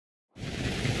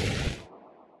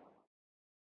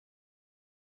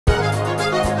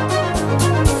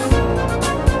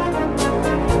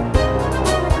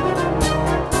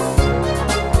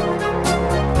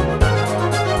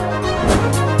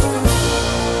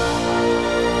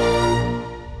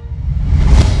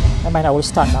mind, I will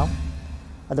start now,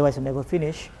 otherwise I'll never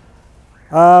finish.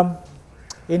 On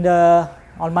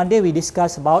Monday we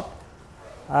discussed about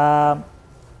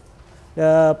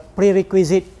the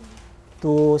prerequisite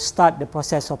to start the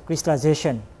process of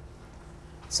crystallization.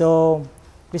 So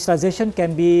crystallization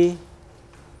can be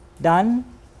done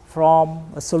from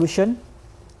a solution.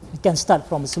 It can start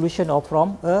from a solution or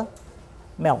from a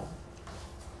melt.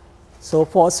 So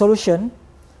for a solution,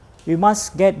 we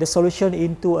must get the solution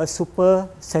into a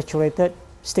supersaturated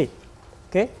state.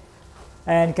 Okay,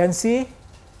 and you can see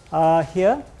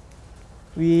here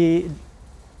we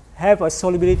have a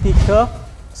solubility curve.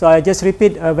 So I just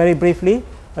repeat very briefly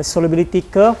a solubility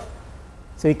curve.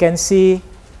 So you can see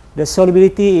the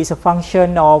solubility is a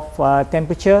function of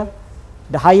temperature.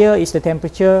 The higher is the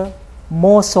temperature,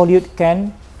 more solute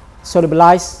can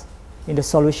solubilize in the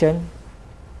solution.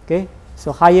 Okay,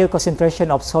 so higher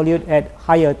concentration of solute at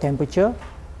higher temperature,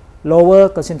 lower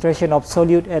concentration of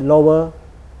solute at lower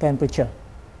temperature.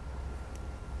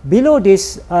 Below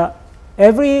this,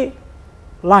 every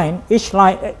point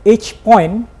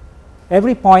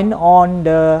on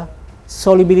the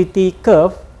solubility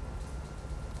curve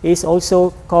is also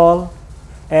called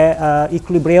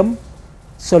equilibrium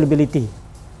solubility.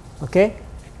 Okay,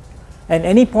 and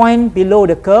any point below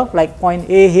the curve, like point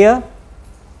A here,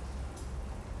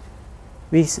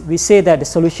 we say that the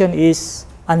solution is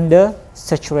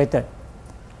undersaturated.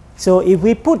 So if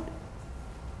we put,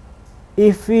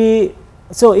 in the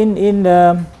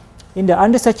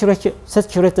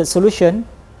undersaturated solution,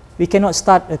 we cannot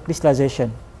start a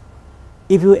crystallization.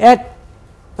 If you add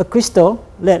a crystal,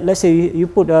 let's say you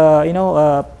put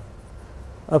a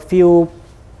few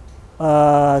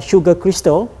sugar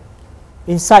crystal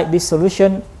inside this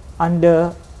solution in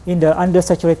the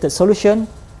undersaturated solution,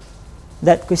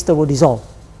 that crystal will dissolve.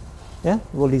 Yeah,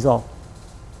 will dissolve.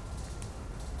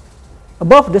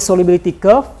 Above the solubility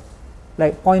curve,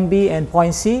 like point B and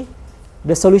point C,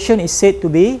 the solution is said to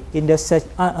be in the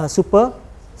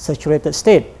supersaturated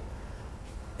state.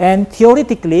 And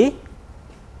theoretically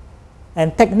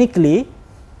and technically,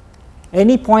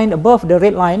 any point above the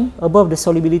red line, above the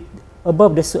solubility,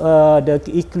 above the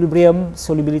equilibrium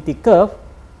solubility curve,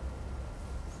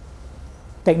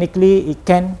 technically it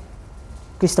can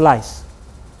crystallize.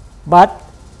 But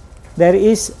there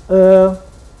is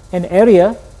an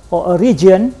area or a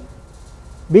region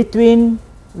between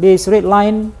this red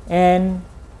line and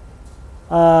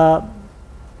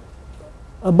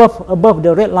above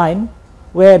the red line,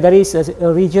 where there is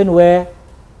a region where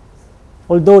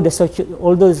although the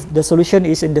solution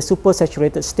is in the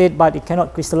supersaturated state, but it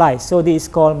cannot crystallize. So this is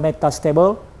called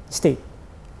metastable state.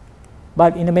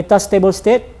 But in the metastable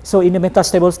state,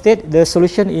 the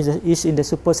solution is in the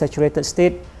supersaturated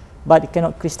state, but it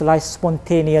cannot crystallize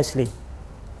spontaneously.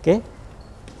 Okay,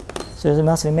 so you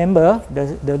must remember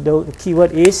the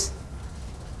keyword is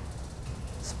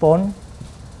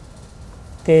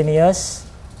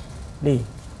spontaneously.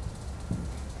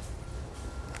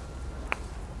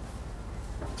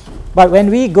 But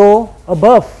when we go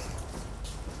above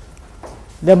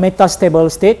the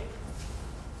metastable state,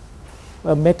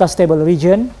 a metastable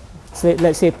region, so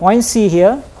let's say point C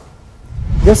here,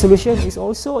 the solution is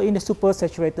also in the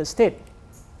supersaturated state,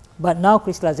 but now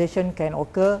crystallization can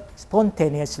occur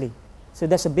spontaneously. So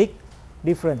that's a big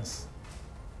difference.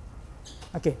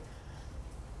 Okay,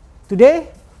 today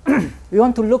we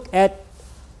want to look at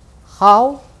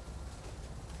how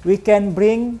we can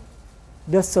bring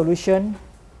the solution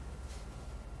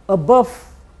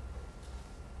above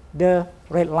the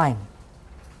red line,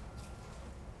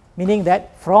 meaning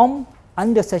that from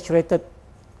undersaturated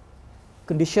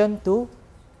condition to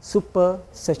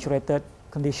supersaturated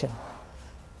condition.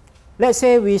 Let's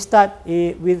say we start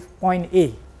with point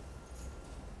A,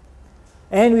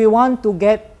 and we want to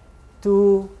get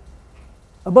to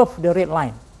above the red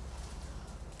line.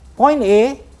 Point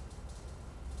A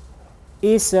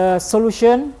is a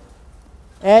solution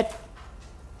at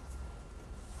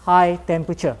high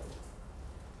temperature.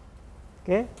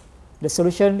 Okay, the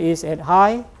solution is at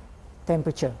high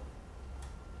temperature,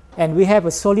 and we have a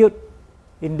solute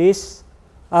in this.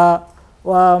 We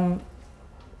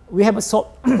have a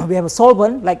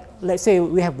solvent, like let's say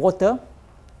we have water.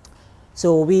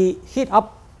 So we heat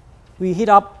up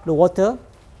the water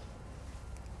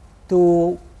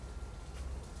to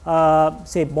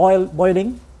say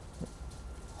boiling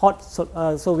hot.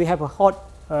 So we have a hot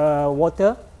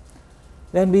water.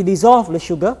 Then we dissolve the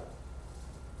sugar.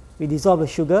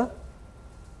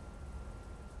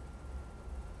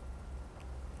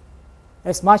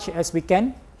 As much as we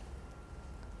can.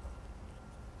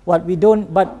 We don't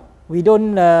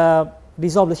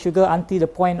dissolve the sugar until the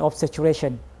point of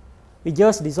saturation. we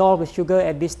just dissolve the sugar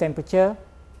at this temperature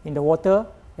in the water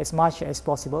as much as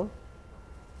possible.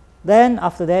 Then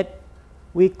after that,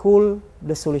 we cool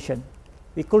the solution.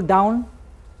 We cool down,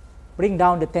 bring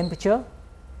down the temperature.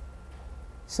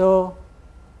 So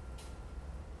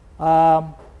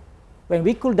when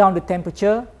we cool down the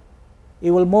temperature,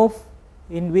 it will move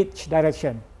in which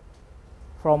direction?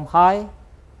 From high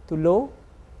to low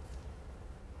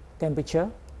temperature.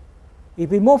 If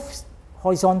we move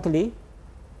horizontally,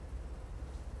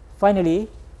 finally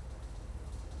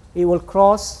it will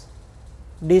cross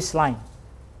this line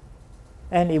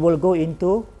and it will go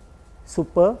into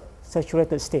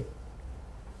supersaturated state.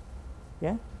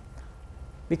 Yeah?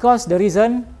 Because the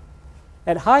reason,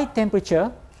 at high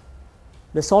temperature,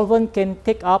 the solvent can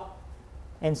take up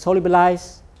and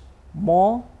solubilize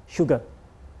more sugar.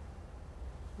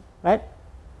 Right?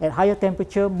 At higher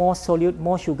temperature, more solute,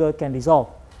 more sugar can dissolve.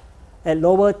 At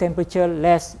lower temperature,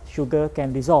 less sugar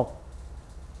can dissolve.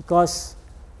 Because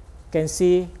you can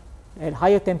see at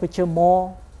higher temperature,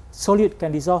 more solute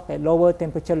can dissolve. At lower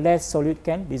temperature, less solute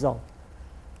can dissolve.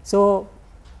 So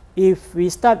if we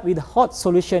start with hot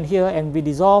solution here and we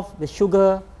dissolve the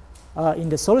sugar in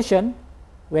the solution,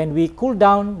 when we cool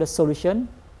down the solution,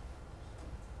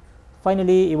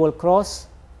 finally it will cross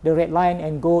the red line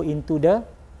and go into the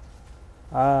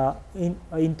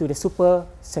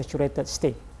supersaturated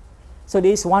state. So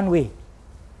this is one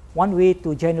way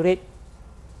to generate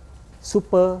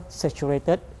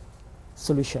supersaturated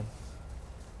solution.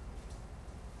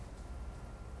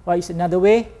 What is another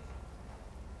way?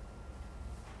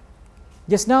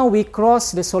 Just now we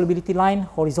cross the solubility line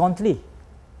horizontally,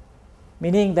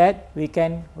 meaning that we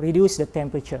can reduce the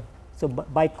temperature, so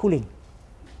by cooling.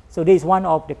 So this is one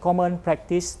of the common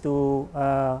practice to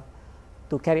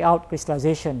carry out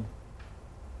crystallization,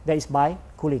 that is by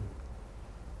cooling.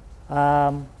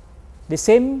 The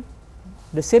same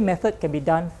method can be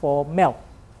done for melt.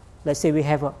 Let's say we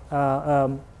have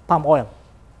palm oil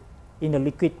in a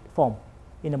liquid form,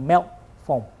 in a melt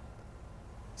form.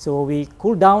 So we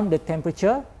cool down the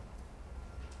temperature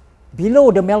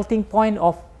below the melting point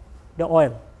of the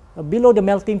oil, below the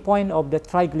melting point of the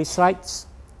triglycerides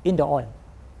in the oil.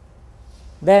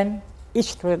 Then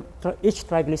each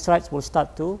triglycerides will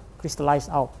start to crystallize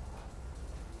out.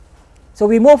 So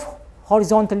we move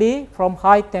horizontally from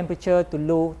high temperature to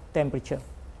low temperature.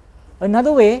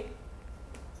 Another way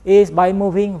is by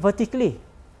moving vertically.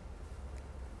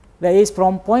 That is,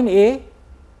 from point A,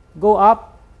 go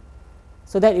up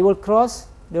so that it will cross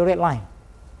the red line.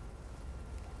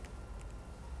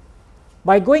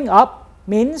 By going up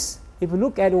means, if you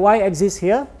look at the y-axis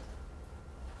here,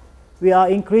 we are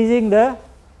increasing the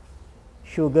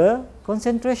sugar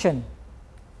concentration.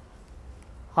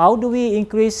 How do we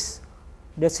increase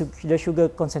the sugar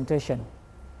concentration?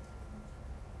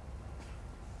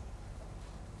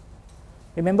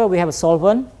 Remember, we have a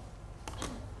solvent.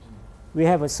 We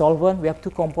have two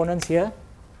components here.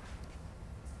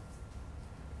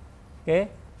 Okay.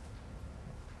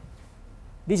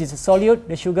 This is a solute,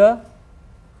 the sugar,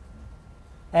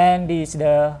 and this is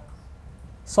the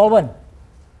solvent.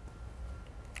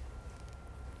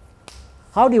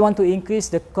 How do you want to increase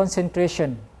the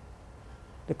concentration?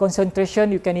 The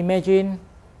concentration, you can imagine,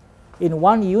 in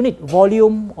 1 unit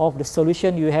volume of the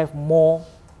solution, you have more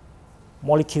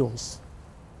molecules.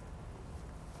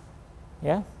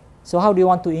 Yeah. So how do you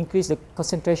want to increase the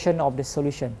concentration of the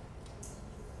solution?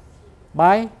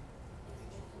 By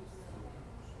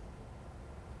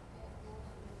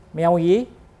Miao-Yi.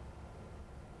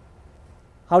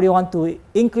 How do you want to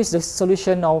increase the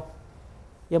solution of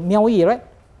Miao-Yi, right?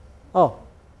 Oh,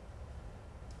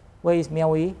 where is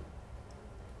Miao-Yi?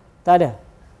 Tak ada.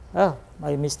 Oh,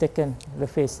 I mistaken the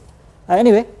face.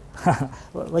 Anyway,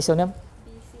 what's your name?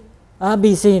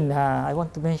 Bisin. I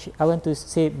want to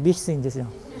say Bisin just now.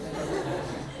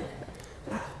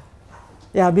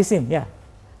 Yeah, Bisin. Yeah.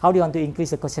 How do you want to increase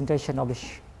the concentration of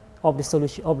the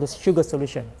solution, of the sugar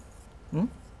solution?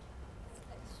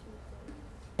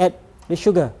 Add the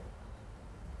sugar.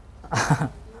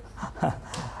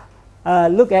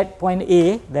 Look at point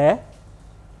A there.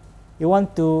 You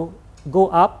want to go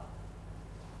up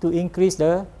to increase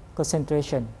the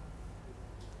concentration.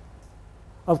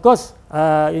 Of course,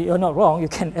 you're not wrong. You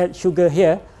can add sugar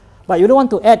here, but you don't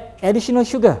want to add additional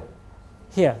sugar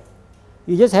here.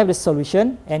 You just have the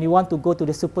solution and you want to go to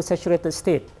the supersaturated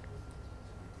state.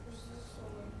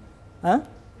 Huh?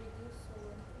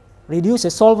 Reduce the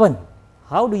solvent.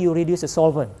 How do you reduce the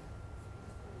solvent?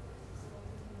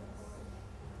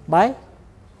 By?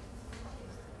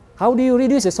 How do you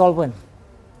reduce the solvent?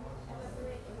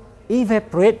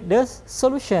 Evaporate the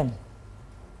solution.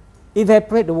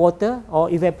 Evaporate the water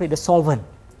or evaporate the solvent.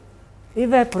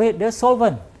 evaporate the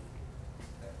solvent.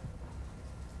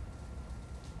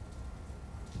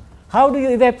 How do you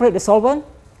evaporate the solvent?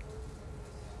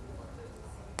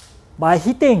 By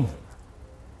heating.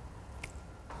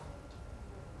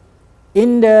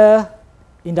 In the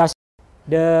industry,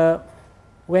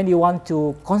 when you want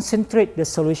to concentrate the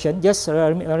solution, just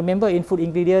remember in food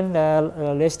ingredient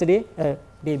yesterday,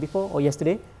 day before or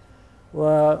yesterday,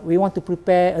 we want to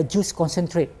prepare a juice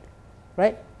concentrate,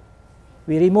 right?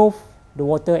 We remove the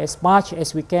water as much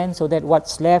as we can so that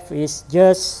what's left is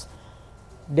just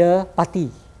the pati,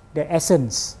 the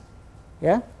essence,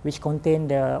 yeah, which contain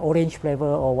the orange flavor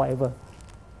or whatever.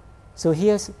 So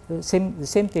here's the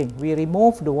same thing. We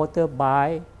remove the water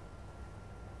by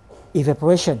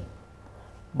evaporation,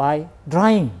 by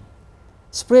drying.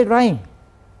 Spray drying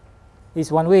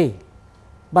is one way.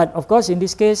 But of course, in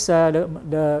this case,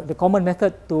 the common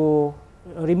method to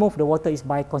remove the water is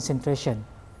by concentration.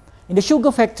 In the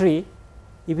sugar factory,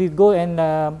 if you go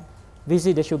and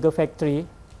visit the sugar factory,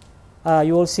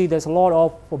 you will see there's a lot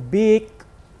of big,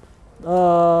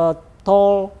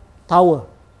 tall tower.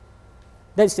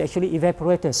 That's actually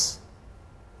evaporators.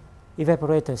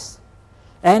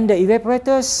 And the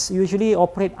evaporators usually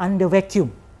operate under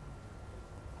vacuum.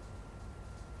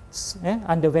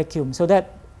 Under vacuum, so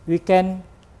that we can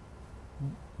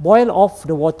boil off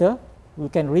the water, we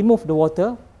can remove the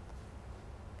water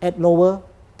at lower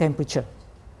temperature.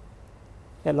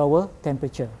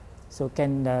 So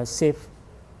can save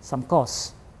some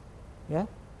cost. Yeah.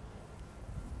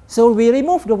 So we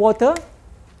remove the water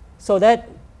so that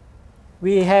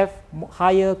we have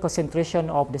higher concentration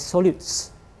of the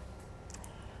solutes.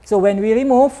 So when we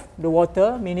remove the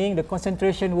water, meaning the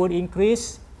concentration would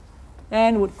increase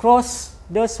and would cross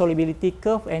the solubility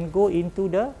curve and go into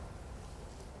the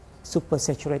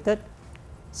supersaturated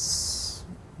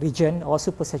region or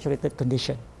supersaturated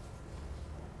condition.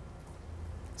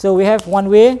 So we have one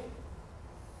way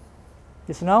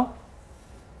just now,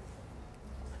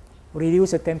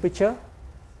 reduce the temperature,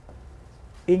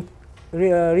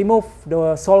 remove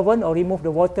the solvent or remove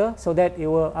the water so that it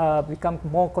will become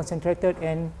more concentrated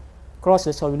and cross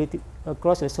the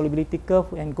solubility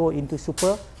curve and go into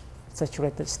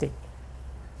supersaturated state.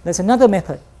 There's another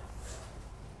method.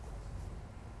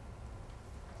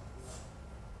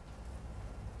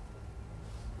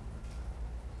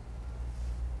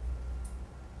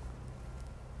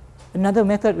 Another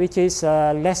method which is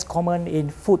less common in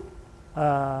food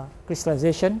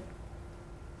crystallization,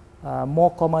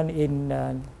 more common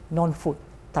in non-food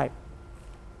type.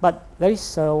 But there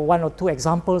is one or two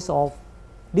examples of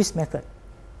this method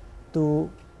to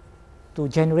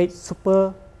generate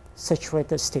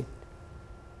supersaturated state.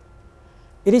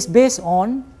 It is based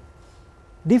on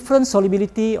different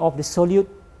solubility of the solute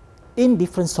in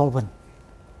different solvent.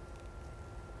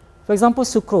 For example,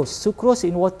 sucrose. Sucrose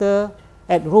in water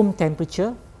at room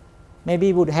temperature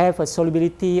maybe would have a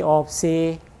solubility of,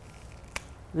 say,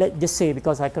 let's just say,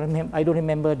 because I don't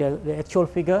remember the actual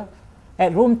figure,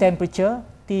 at room temperature,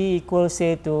 T equals,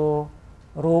 say, to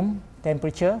room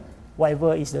temperature,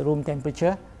 whatever is the room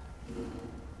temperature,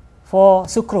 for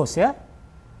sucrose, yeah?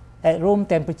 At room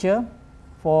temperature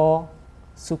for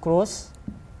sucrose,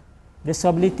 the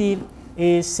solubility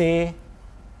is, say,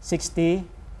 60%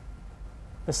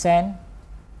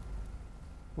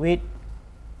 weight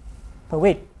per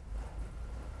weight.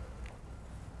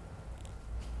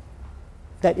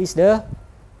 That is the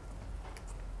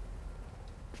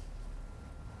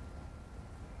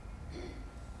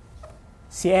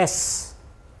CS.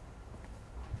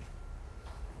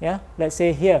 Yeah, let's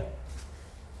say here.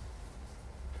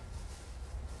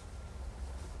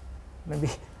 Maybe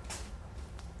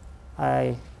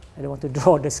I don't want to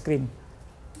draw the screen.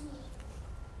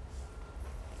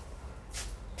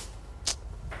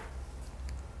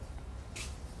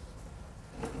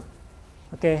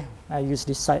 Okay, I use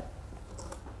this side.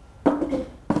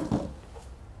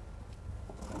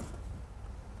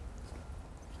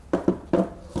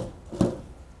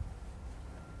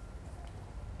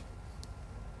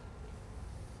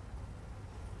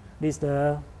 This is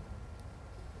the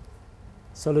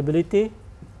solubility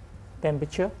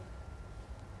temperature.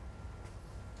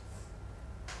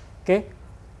 Okay.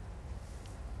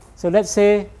 So let's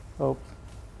say, oh,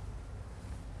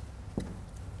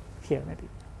 here maybe.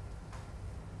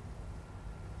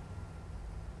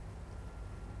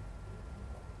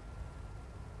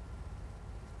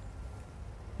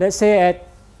 Let's say at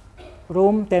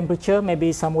room temperature,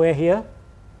 maybe somewhere here.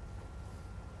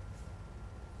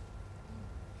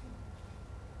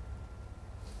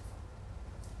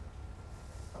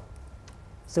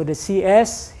 So the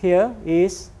CS here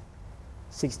is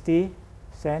 60%.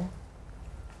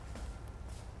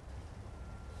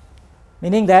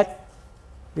 meaning that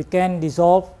we can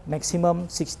dissolve maximum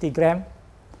 60 gram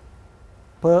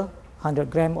per 100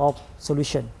 gram of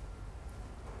solution.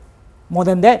 More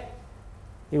than that,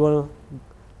 it will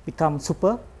become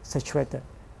super saturated.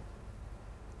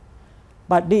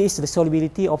 But this is the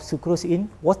solubility of sucrose in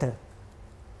water.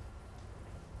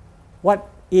 What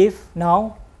if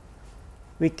now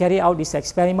we carry out this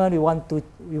experiment? We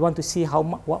want to see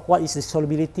what is the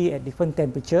solubility at different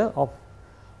temperature of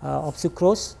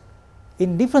sucrose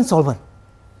in different solvent.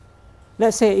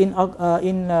 Let's say in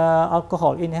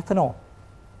alcohol, in ethanol.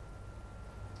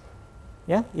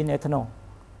 Yeah, in ethanol.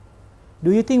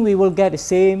 Do you think we will get the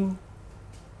same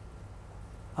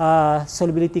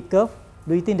solubility curve?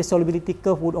 Do you think the solubility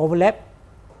curve would overlap?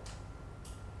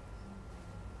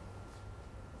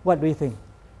 What do you think?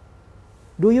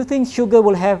 Do you think sucrose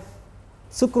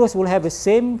will have the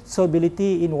same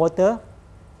solubility in water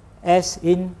as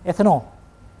in ethanol?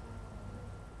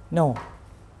 No.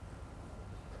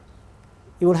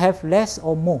 It will have less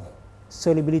or more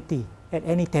solubility at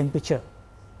any temperature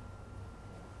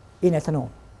in ethanol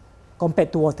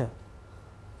compared to water.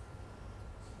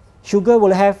 Sugar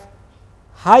will have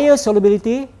higher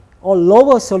solubility or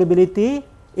lower solubility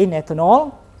in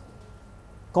ethanol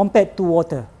compared to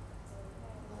water.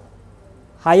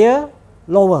 Higher,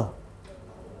 lower.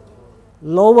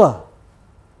 Lower.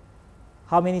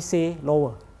 How many say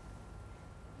lower?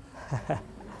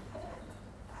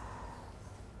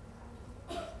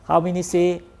 How many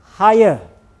say higher?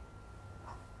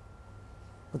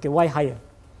 Okay, why higher?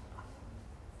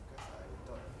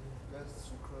 Because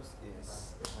sucrose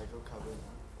is a hydrocarbon,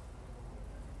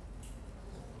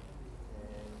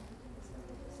 and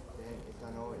then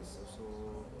ethanol is also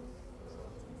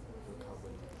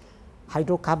hydrocarbon.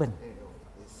 Hydrocarbon.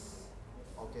 It's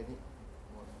organic.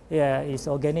 Yeah, it's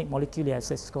organic molecule. Yes,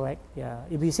 that's correct. Yeah,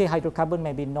 if you say hydrocarbon,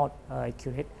 maybe not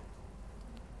accurate.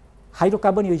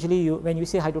 Hydrocarbon usually, when you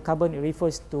say hydrocarbon, it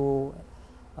refers to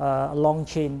a long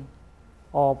chain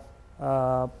of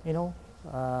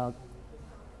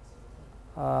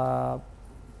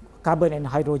carbon and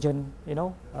hydrogen,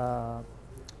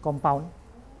 compound.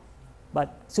 But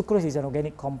sucrose is an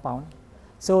organic compound.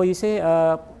 So you say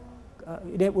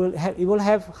it will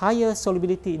have higher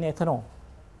solubility in ethanol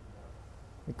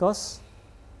because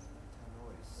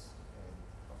Ethanol is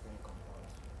an organic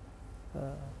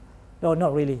compound. no,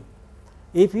 not really.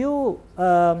 If you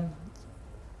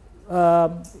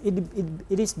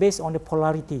it is based on the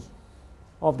polarity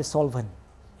of the solvent.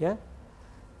 Yeah.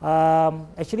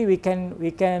 Actually, we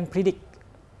can predict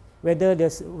whether the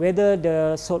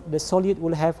solute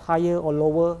will have higher or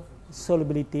lower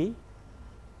solubility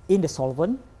in the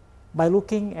solvent by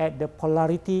looking at the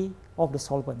polarity of the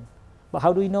solvent. But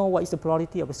how do we know what is the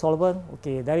polarity of the solvent?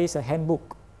 Okay, there is a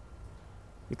handbook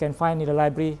you can find in the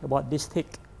library about this thick.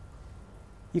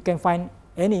 You can find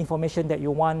any information that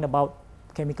you want about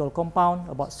chemical compound,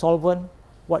 about solvent,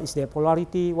 what is their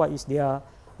polarity, what is their,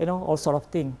 all sort of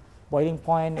thing, boiling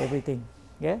point, everything.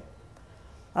 Yeah.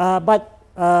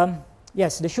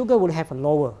 Yes, the sugar will have a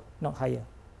lower, not higher,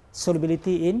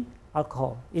 solubility in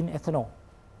alcohol, in ethanol.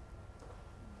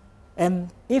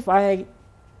 And if I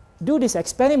do this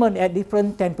experiment at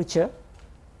different temperature,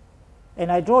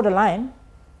 and I draw the line,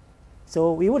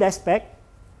 so we would expect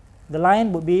the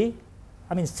line would be,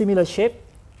 similar shape,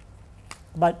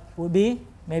 but would be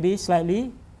maybe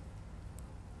slightly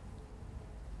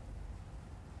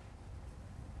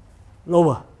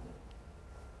lower.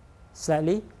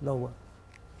 Slightly lower.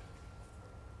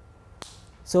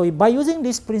 So by using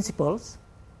these principles,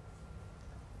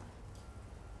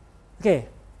 okay,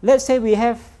 let's say we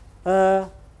have a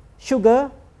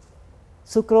sugar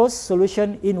sucrose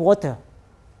solution in water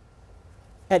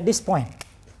at this point.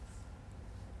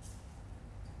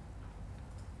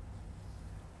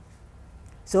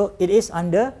 So it is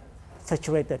under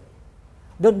saturated.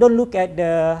 Don't look at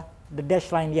the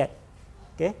dashed line yet.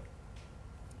 Okay.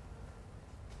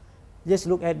 Just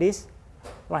look at this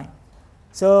line.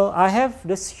 So I have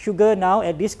this sugar now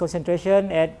at this concentration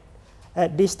at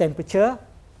this temperature,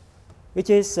 which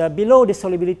is below the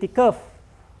solubility curve.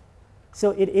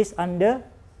 So it is under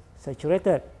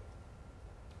saturated.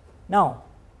 Now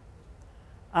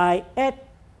I add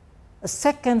a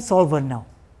second solvent now.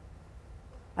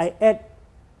 I add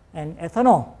an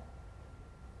ethanol.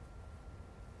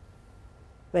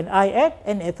 When I add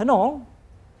an ethanol,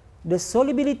 the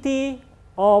solubility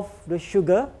of the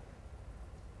sugar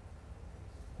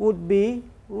would be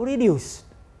reduced.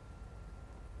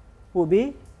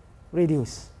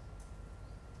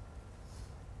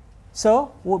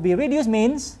 So would be reduced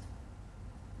means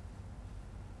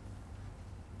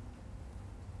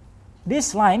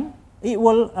this line, it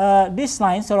will this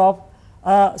line sort of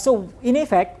So in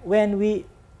effect, when we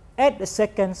add a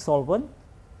second solvent,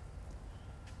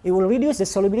 it will reduce the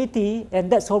solubility,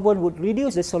 and that solvent would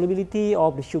reduce the solubility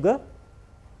of the sugar.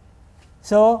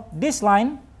 So this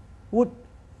line would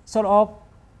sort of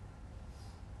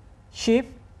shift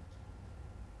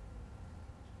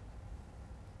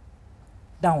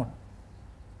down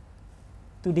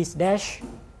to this dash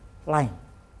line.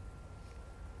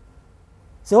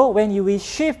 So when you will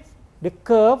shift the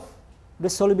curve, the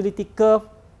solubility curve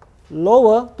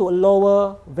lower to a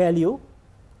lower value,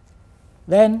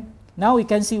 then now we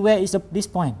can see where is this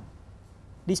point.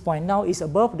 This point now is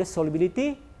above the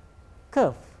solubility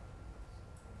curve.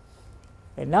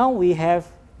 And now we have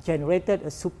generated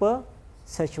a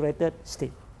supersaturated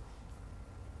state.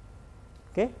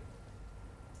 Okay.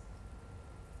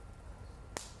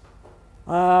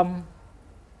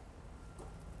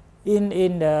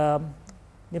 In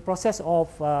the process of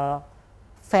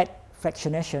fat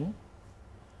fractionation,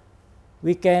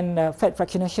 we can fat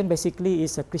fractionation basically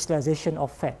is a crystallization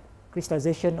of fat,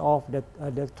 crystallization of the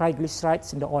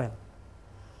triglycerides in the oil.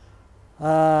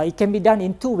 It can be done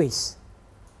in two ways.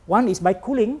 One is by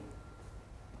cooling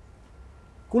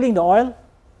the oil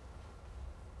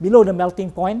below the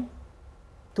melting point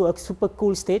to a super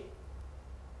cool state.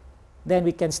 Then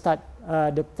we can start,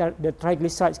 the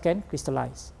triglycerides can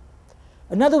crystallize.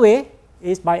 Another way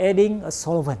is by adding a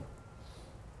solvent.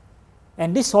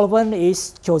 And this solvent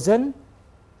is chosen,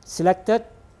 selected,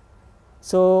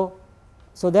 so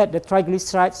that the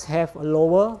triglycerides have a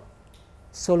lower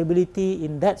solubility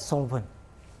in that solvent.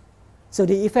 So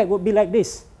the effect would be like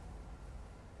this.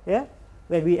 Yeah?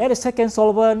 When we add a second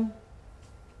solvent,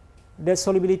 the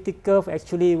solubility curve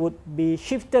actually would be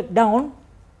shifted down.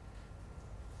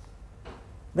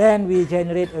 Then we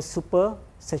generate a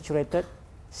supersaturated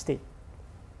state,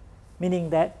 meaning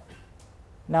that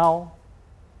now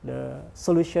the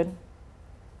solution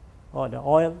or the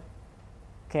oil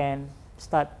can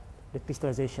start the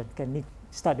crystallization, can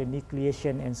start the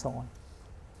nucleation and so on.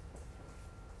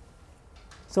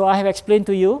 So I have explained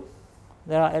to you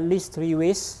there are at least 3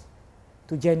 ways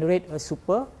to generate a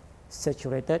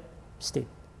supersaturated state.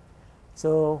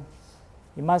 So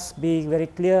you must be very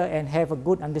clear and have a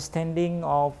good understanding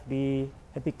of the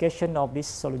application of this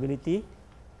solubility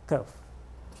curve.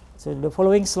 So the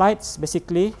following slides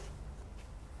basically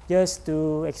just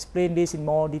to explain this in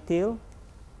more detail.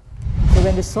 So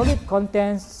when the solid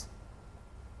contents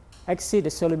exceed the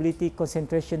solubility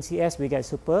concentration Cs, we get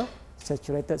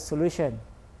supersaturated solution.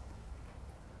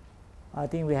 I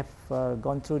think we have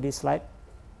gone through this slide.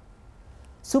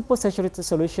 Supersaturated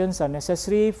solutions are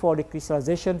necessary for the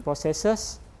crystallization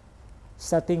processes,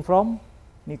 starting from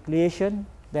nucleation,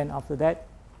 then after that,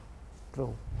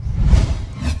 probe.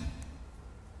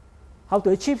 How to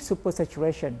achieve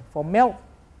supersaturation? For milk,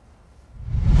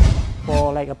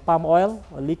 for like a palm oil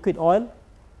or liquid oil,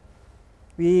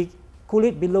 we cool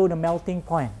it below the melting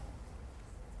point.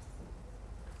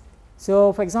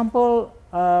 So for example,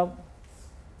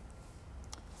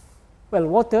 well,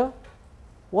 water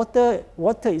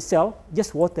itself,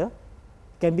 just water,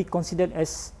 can be considered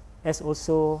as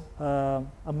also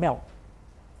a milk,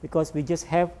 because we just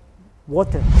have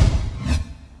water.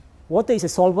 Water is a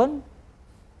solvent,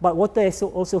 but water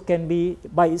also can be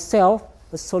by itself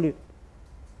a solute.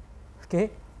 Okay.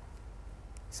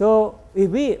 So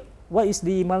what is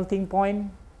the melting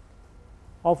point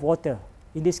of water?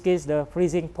 In this case, the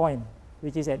freezing point,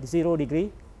 which is at 0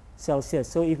 degree Celsius.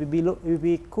 So if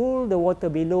we cool the water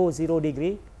below 0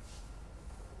 degree,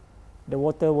 the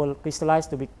water will crystallize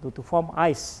to form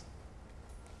ice,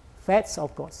 fats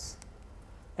of course.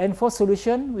 And for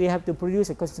solution, we have to produce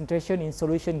a concentration in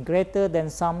solution greater than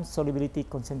some solubility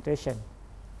concentration,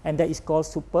 and that is called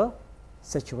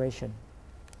supersaturation.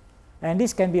 And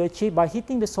this can be achieved by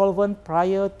heating the solvent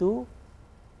prior to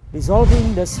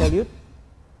dissolving the solute,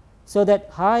 so that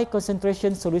high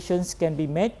concentration solutions can be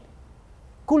made.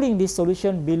 Cooling this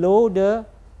solution below the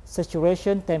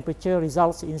saturation temperature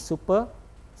results in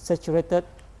supersaturated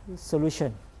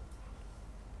solution.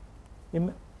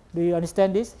 Do you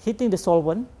understand this? Heating the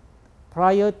solvent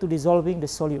prior to dissolving the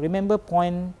solute. Remember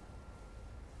point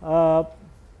A,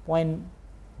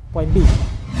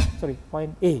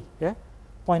 yeah?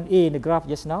 Point A in the graph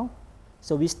just now.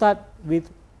 So we start with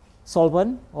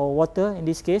solvent or water, in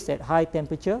this case at high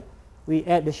temperature. We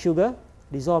add the sugar,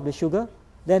 dissolve the sugar.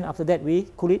 Then after that we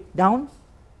cool it down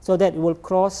so that it will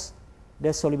cross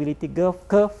the solubility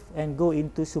curve and go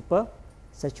into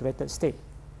supersaturated state.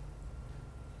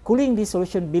 Cooling the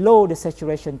solution below the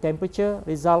saturation temperature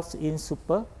results in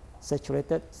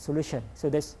supersaturated solution. So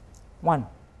that's one,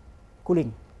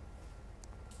 cooling.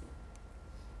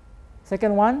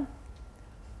 Second one,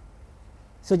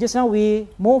 So just now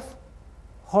we move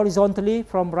horizontally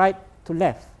from right to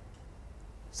left.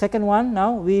 Second one,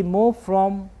 now we move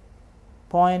from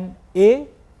point A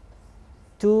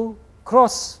to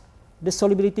cross the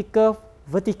solubility curve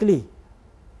vertically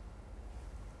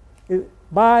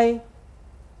by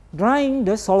drying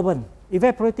the solvent,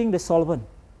 evaporating the solvent.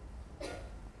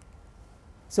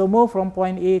 So move from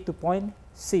point A to point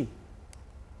C.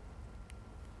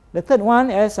 The third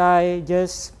one, as I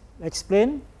just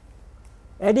explained,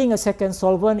 adding a second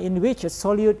solvent in which a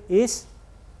solute is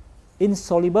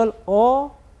insoluble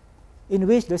or in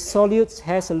which the solute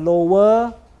has a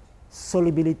lower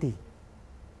solubility.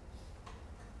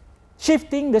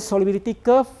 Shifting the solubility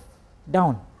curve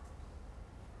down.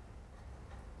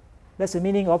 That's the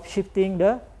meaning of shifting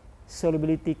the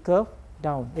solubility curve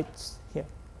down. It's here.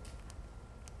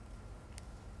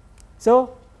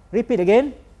 So, repeat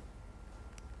again.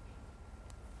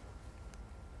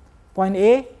 Point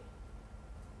A,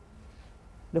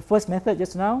 the first method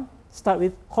just now, start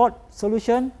with hot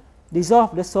solution,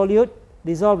 dissolve the solute,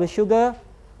 dissolve the sugar,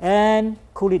 and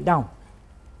cool it down.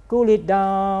 Cool it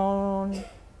down.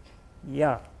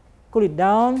 Yeah. Cool it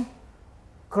down.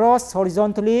 Cross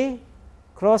horizontally,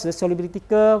 cross the solubility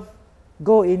curve,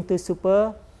 go into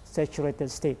supersaturated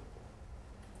state.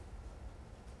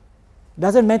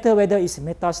 Doesn't matter whether it's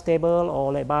metastable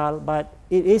or labile, but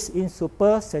it is in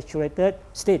supersaturated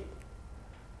state.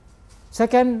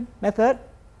 Second method,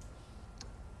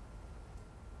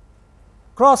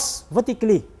 cross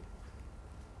vertically,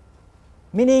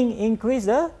 meaning increase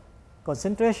the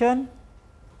concentration.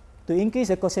 To increase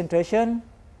the concentration,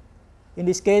 in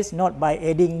this case not by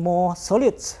adding more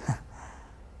solutes,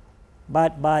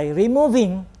 but by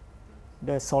removing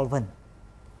the solvent.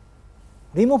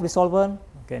 Remove the solvent,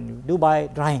 you can do by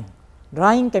drying.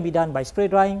 Drying can be done by spray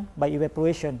drying, by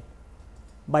evaporation,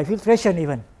 by filtration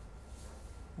even.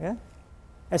 Yeah?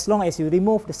 As long as you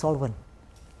remove the solvent.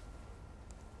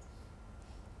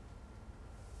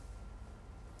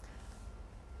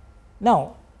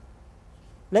 Now,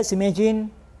 let's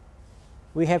imagine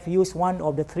we have used one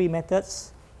of the three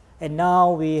methods, and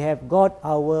now we have got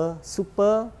our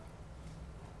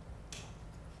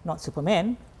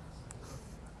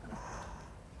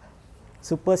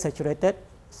supersaturated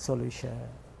solution.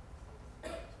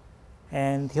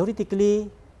 And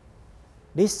theoretically,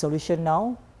 this solution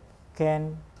now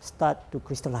can start to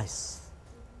crystallize.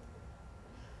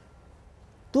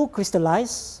 To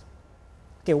crystallize,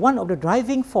 okay, one of the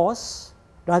driving force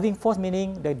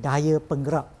meaning the daya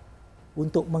penggerak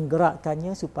untuk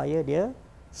menggerakkannya supaya dia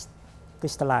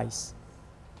crystallize.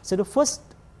 So the first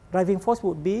driving force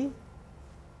would be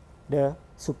the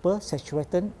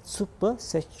supersaturation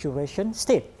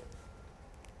state.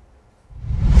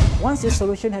 Once the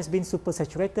solution has been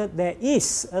supersaturated, there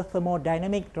is a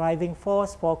thermodynamic driving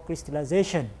force for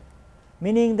crystallization,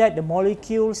 meaning that the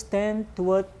molecules tend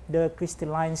toward the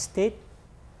crystalline state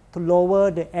to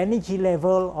lower the energy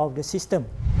level of the system.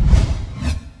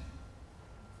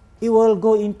 It will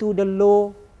go into the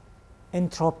low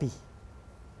entropy.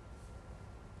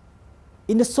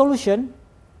 In the solution,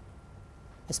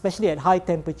 especially at high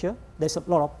temperature, there's a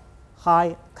lot of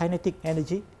high kinetic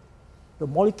energy. The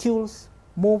molecules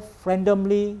move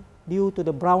randomly due to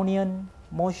the Brownian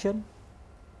motion.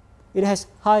 It has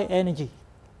high energy,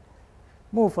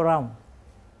 move around.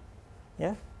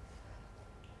 Yeah.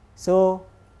 So,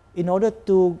 in order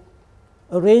to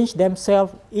arrange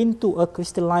themselves into a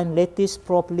crystalline lattice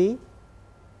properly,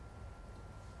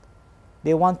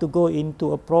 they want to go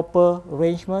into a proper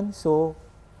arrangement, so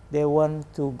they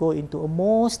want to go into a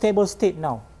more stable state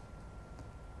now.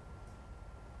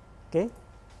 Okay?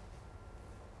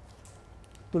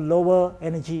 To lower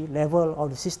energy level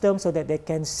of the system so that they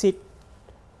can sit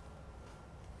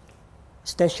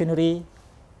stationary,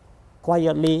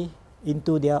 quietly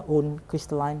into their own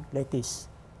crystalline lattice.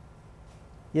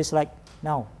 Just like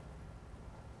now.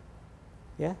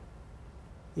 Yeah?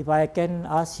 If I can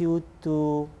ask you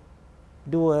to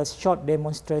do a short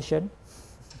demonstration,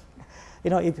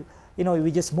 if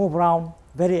we just move around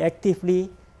very actively,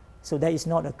 so that is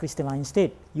not a crystalline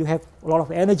state. You have a lot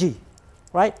of energy,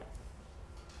 right?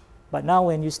 But now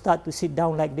when you start to sit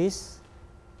down like this,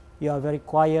 you are very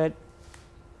quiet,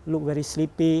 look very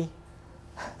sleepy.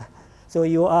 So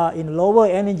you are in lower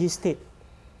energy state,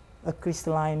 a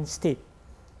crystalline state.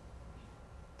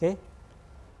 Okay?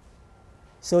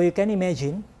 So you can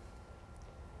imagine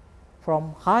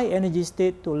from high energy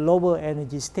state to lower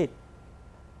energy state,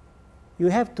 you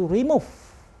have to remove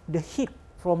the heat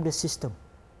from the system.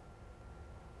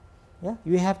 Yeah?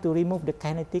 You have to remove the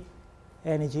kinetic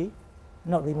energy,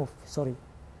 not remove, sorry.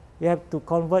 You have to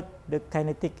convert the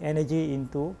kinetic energy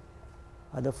into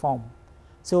other form.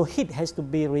 So heat has to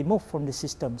be removed from the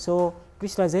system. So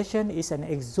crystallization is an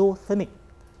exothermic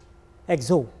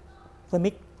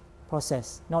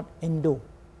process, not endo.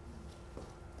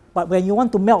 But when you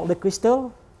want to melt the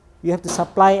crystal, you have to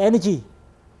supply energy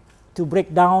to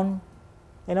break down,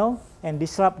 and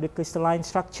disrupt the crystalline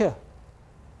structure.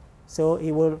 So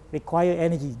it will require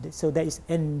energy. So that is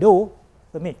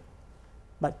endothermic.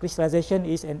 But crystallization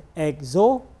is an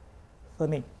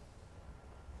exothermic.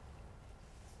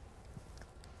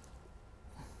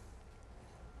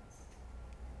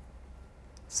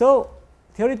 So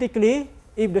theoretically,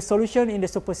 if the solution in the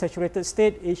supersaturated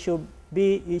state, it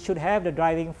should have the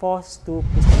driving force to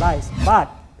crystallize. But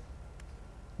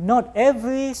not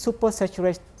every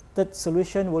supersaturated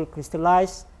solution will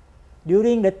crystallize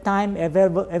during the time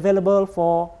available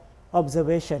for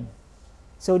observation.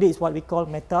 So this is what we call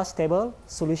metastable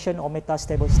solution or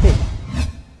metastable state.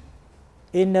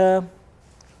 In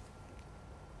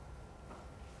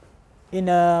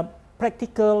a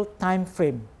practical time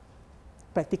frame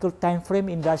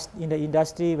in the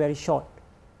industry very short,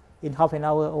 in half an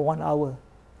hour or 1 hour.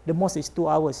 The most is 2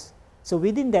 hours. So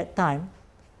within that time,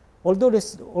 although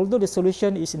the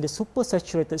solution is in the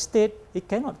supersaturated state, it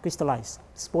cannot crystallize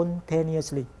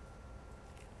spontaneously.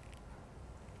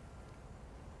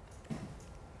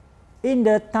 In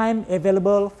the time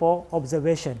available for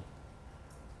observation.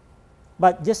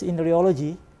 But just in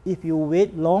rheology, if you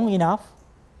wait long enough,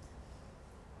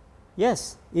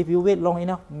 yes, if you wait long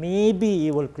enough, maybe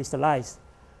it will crystallize.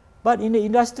 But in the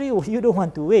industry, you don't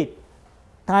want to wait.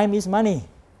 Time is money.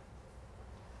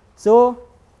 So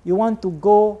you want to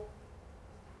go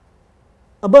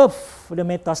above the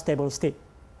metastable state.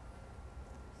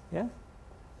 Yeah?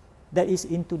 That is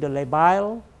into the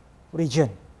labile region,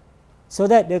 so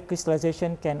that the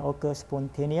crystallization can occur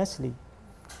spontaneously.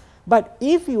 But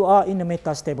if you are in a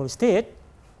metastable state,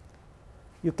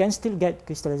 you can still get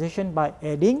crystallization by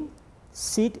adding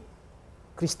seed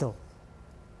crystal.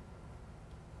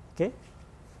 Okay?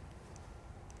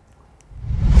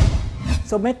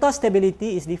 So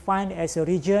metastability is defined as a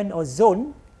region or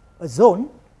zone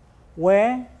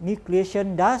where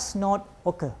nucleation does not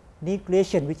occur.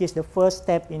 Nucleation, which is the first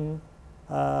step in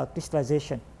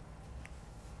crystallization.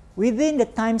 Within the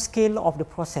time scale of the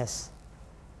process.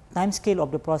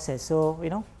 So,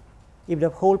 if the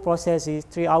whole process is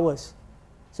 3 hours,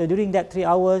 so during that 3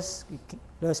 hours,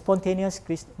 the spontaneous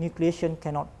nucleation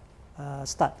cannot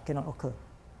occur.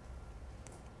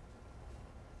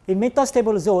 In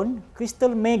metastable zone,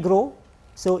 crystal may grow.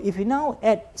 So if you now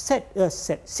add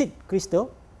seed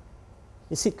crystal,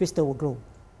 the seed crystal will grow.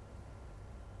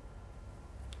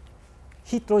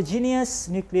 Heterogeneous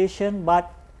nucleation,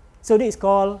 so this is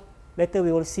called, later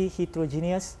we will see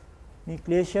heterogeneous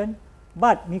nucleation,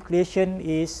 but nucleation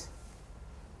is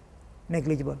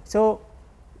negligible. So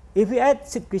if we add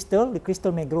seed crystal, the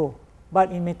crystal may grow.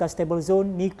 But in metastable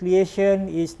zone,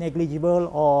 nucleation is negligible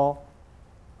or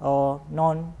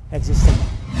non-existent.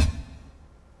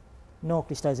 No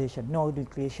crystallization, no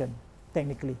nucleation,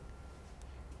 technically.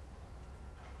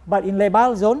 But in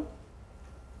labile zone,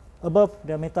 above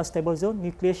the metastable zone,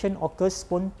 nucleation occurs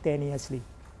spontaneously.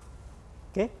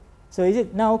 Okay? So is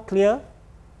it now clear?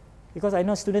 Because I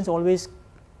know students always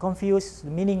confuse the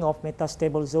meaning of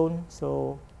metastable zone,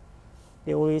 so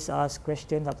they always ask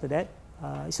questions after that.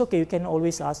 It's okay, you can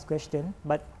always ask questions,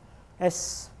 but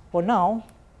as for now,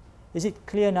 is it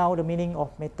clear now the meaning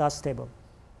of metastable?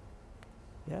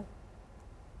 Yeah.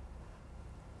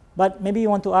 But maybe you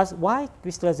want to ask why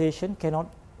crystallization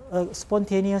cannot,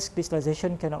 spontaneous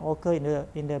crystallization cannot occur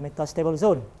in the metastable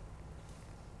zone.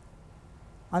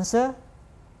 Answer: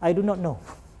 I do not know.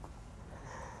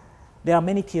 There are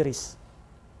many theories,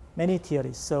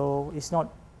 so it's not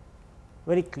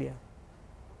very clear.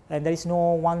 And there is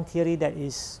no one theory that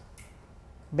is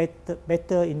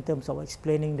better in terms of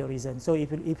explaining the reason. So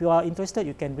if you are interested,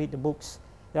 you can read the books.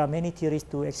 There are many theories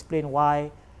to explain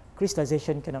why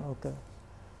crystallization cannot occur.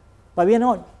 But we are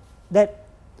not that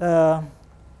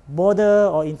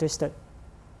bothered or interested.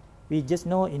 We just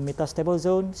know in metastable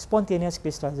zone, spontaneous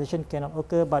crystallization cannot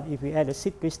occur, but if we add a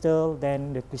seed crystal,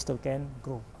 then the crystal can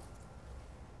grow.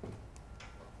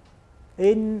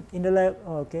 In the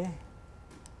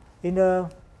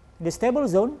stable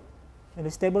zone,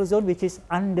 which is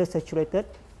undersaturated,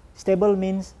 stable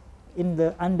means in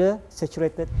the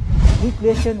undersaturated,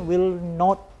 nucleation will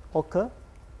not occur.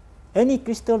 Any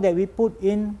crystal that we put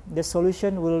in the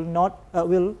solution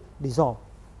will dissolve.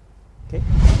 Okay.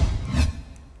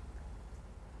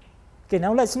 Okay,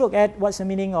 now let's look at what's the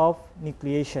meaning of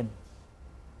nucleation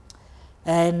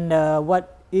and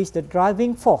what is the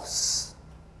driving force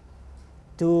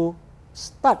to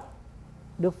start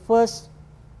the first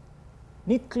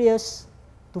nucleus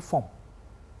to form.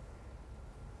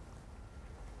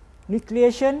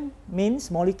 Nucleation means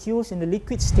molecules in the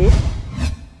liquid state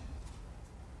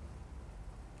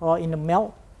or in the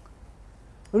milk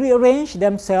rearrange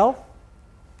themselves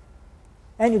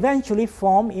and eventually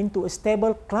form into a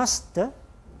stable cluster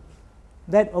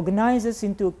that organizes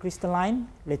into a crystalline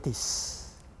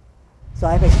lattice. So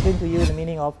I have explained to you the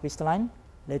meaning of crystalline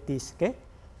lattice. Okay?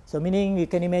 So meaning you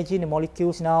can imagine the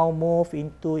molecules now move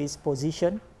into its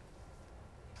position.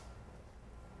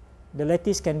 The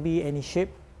lattice can be any shape.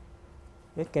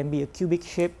 It can be a cubic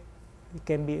shape. It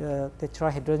can be a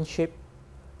tetrahedron shape.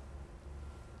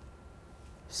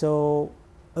 So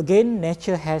again,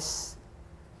 nature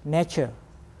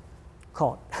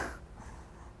code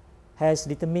has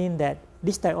determined that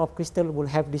this type of crystal will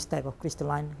have this type of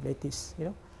crystalline lattice,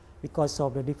 because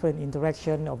of the different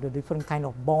interaction of the different kind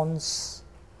of bonds,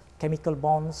 chemical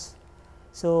bonds.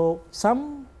 So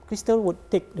some crystal would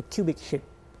take the cubic shape,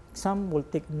 some will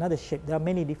take another shape. There are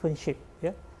many different shapes.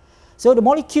 Yeah? So the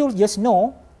molecules just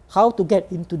know how to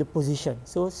get into the position.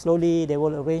 So slowly they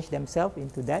will arrange themselves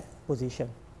into that position.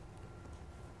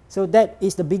 So that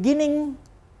is the beginning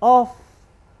of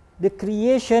the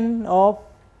creation of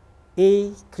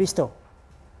a crystal,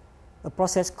 a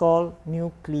process called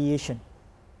nucleation.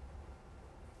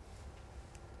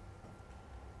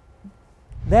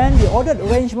 Then the ordered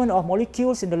arrangement of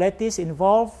molecules in the lattice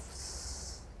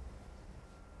involves,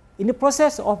 in the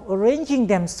process of arranging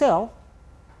themselves,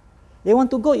 they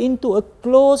want to go into a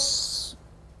closed,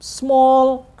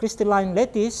 small crystalline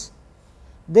lattice.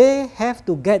 They have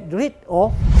to get rid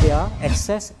of their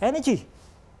excess energy.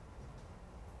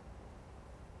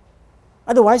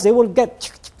 Otherwise, they will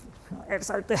get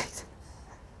excited.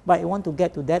 But you want to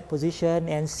get to that position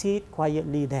and sit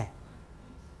quietly there.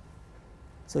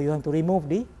 So you want to remove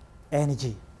the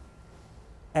energy.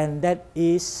 And that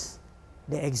is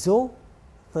the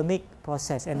exothermic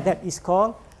process. And that is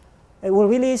called, it will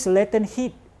release latent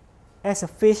heat as a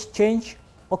phase change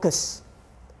occurs.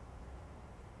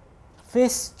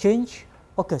 Phase change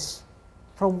occurs.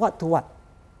 From what to what?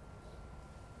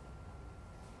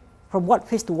 From what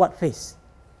phase to what phase?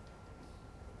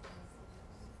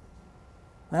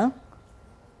 Huh?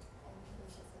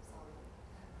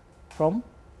 From?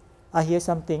 I hear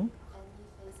something. Any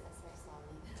phase except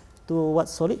solid. To what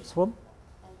solid? From?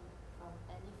 From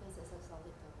any phase except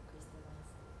solid to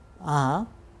crystalline.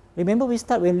 Remember we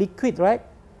start with liquid, right?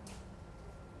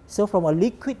 So from a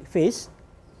liquid phase,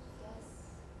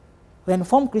 when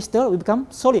form crystal, we become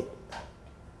solid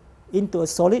into a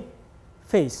solid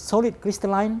phase, solid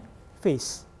crystalline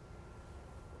phase.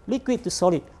 Liquid to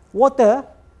solid. Water,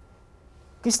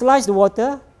 crystallize the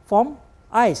water, form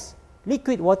ice.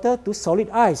 Liquid water to solid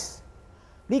ice.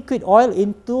 Liquid oil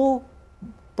into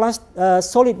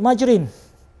solid margarine.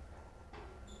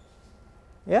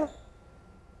 Yeah?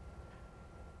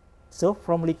 So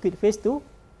from liquid phase to,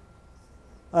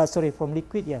 from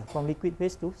liquid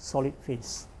phase to solid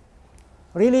phase.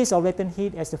 Release of latent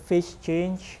heat as the phase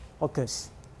change occurs.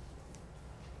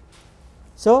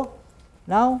 So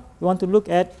now we want to look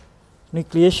at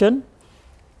nucleation.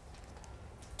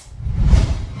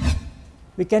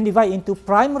 We can divide into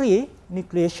primary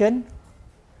nucleation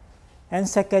and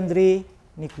secondary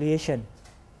nucleation.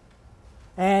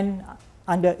 And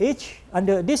under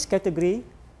this category,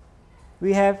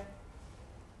 we have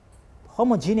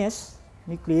homogeneous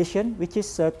nucleation, which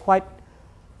is quite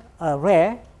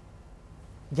rare,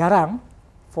 jarang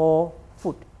for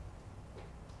food.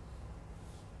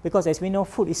 Because as we know,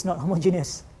 food is not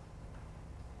homogeneous.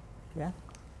 Yeah?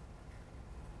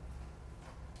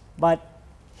 But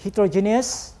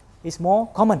heterogeneous is more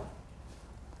common.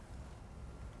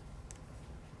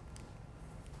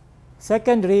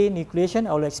 Secondary nucleation,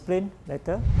 I will explain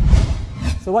later.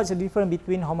 So what's the difference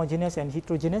between homogeneous and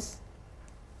heterogeneous?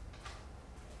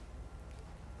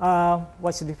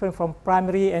 What's the difference from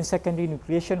primary and secondary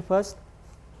nucleation first?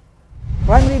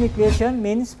 Primary nucleation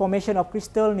means formation of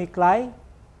crystal nuclei.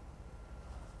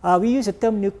 We use the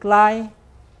term nuclei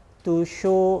to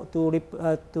show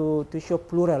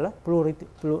plural.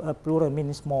 Plural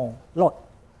means small, lot.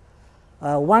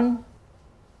 One,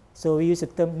 so we use the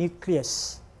term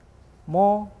nucleus,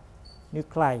 more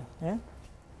nuclei. Yeah?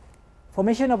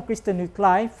 Formation of crystal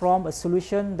nuclei from a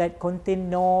solution that contain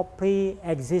no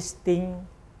pre-existing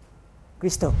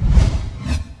crystal.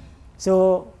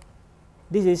 So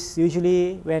this is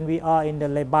usually when we are in the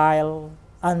labile,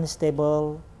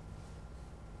 unstable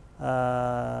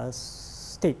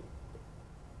state,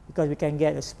 because we can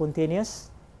get a spontaneous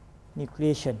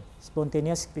nucleation,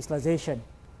 spontaneous crystallization.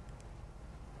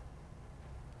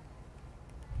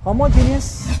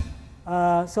 Homogeneous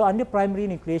So under primary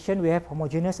nucleation, we have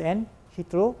homogeneous and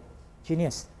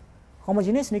heterogeneous.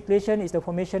 Homogeneous nucleation is the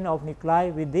formation of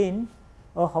nuclei within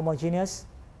a homogeneous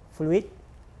fluid.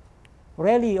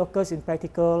 Rarely occurs in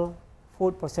practical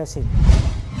food processing,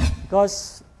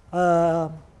 because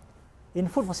in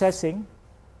food processing,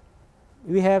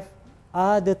 we have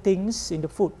other things in the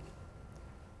food.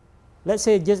 Let's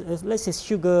say let's say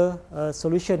sugar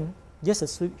solution, just a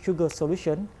sugar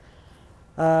solution.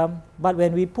 But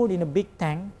when we put in a big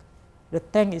tank, the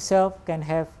tank itself can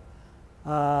have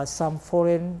some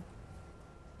foreign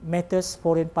matters,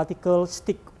 foreign particles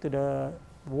stick to the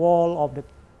wall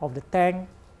of the tank,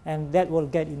 and that will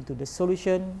get into the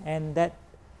solution, and that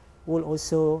will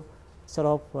also sort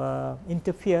of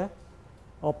interfere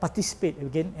or participate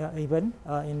again even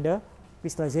in the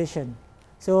crystallization.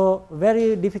 So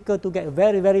very difficult to get a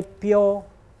very pure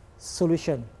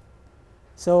solution.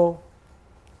 So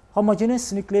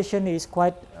homogeneous nucleation is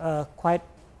quite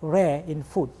rare in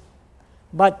food,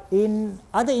 but in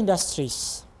other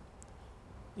industries,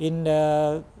 in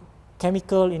the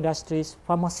chemical industries,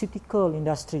 pharmaceutical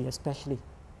industry especially.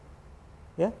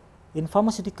 Yeah, in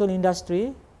pharmaceutical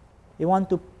industry, you want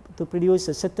to produce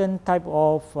a certain type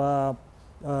of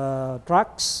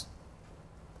drugs,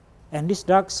 and these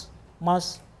drugs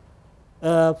must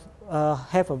have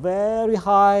a very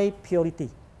high purity.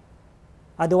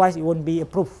 Otherwise, it won't be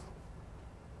approved.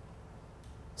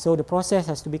 So the process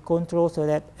has to be controlled so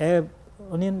that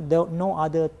no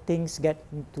other things get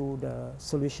into the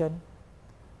solution,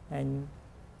 and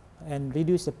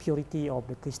reduce the purity of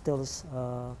the crystals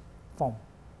form.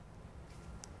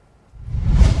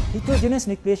 Heterogeneous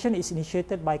nucleation is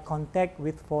initiated by contact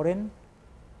with foreign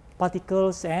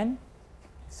particles and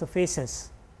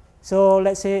surfaces. So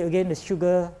let's say again the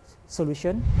sugar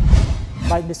solution.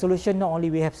 But in the solution, not only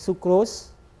we have sucrose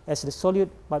as the solute,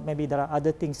 but maybe there are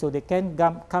other things. So they can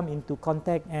come into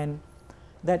contact, and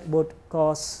that would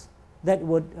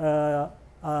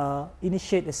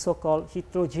initiate a so-called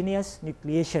heterogeneous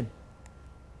nucleation.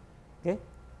 Okay.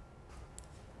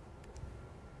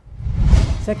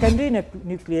 Secondary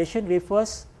nucleation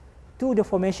refers to the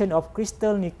formation of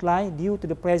crystal nuclei due to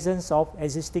the presence of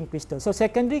existing crystals. So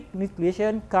secondary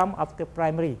nucleation comes after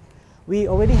primary. We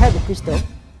already have a crystal,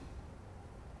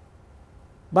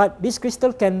 but this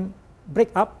crystal can break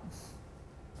up.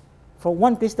 From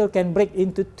one crystal can break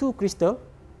into two crystals.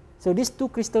 So these two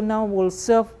crystals now will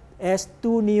serve as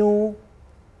two new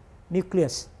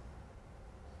nucleus,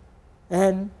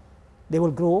 and they will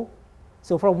grow.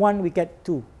 So from one we get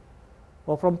two,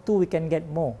 or from two we can get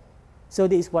more. So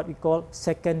this is what we call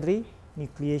secondary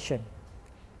nucleation.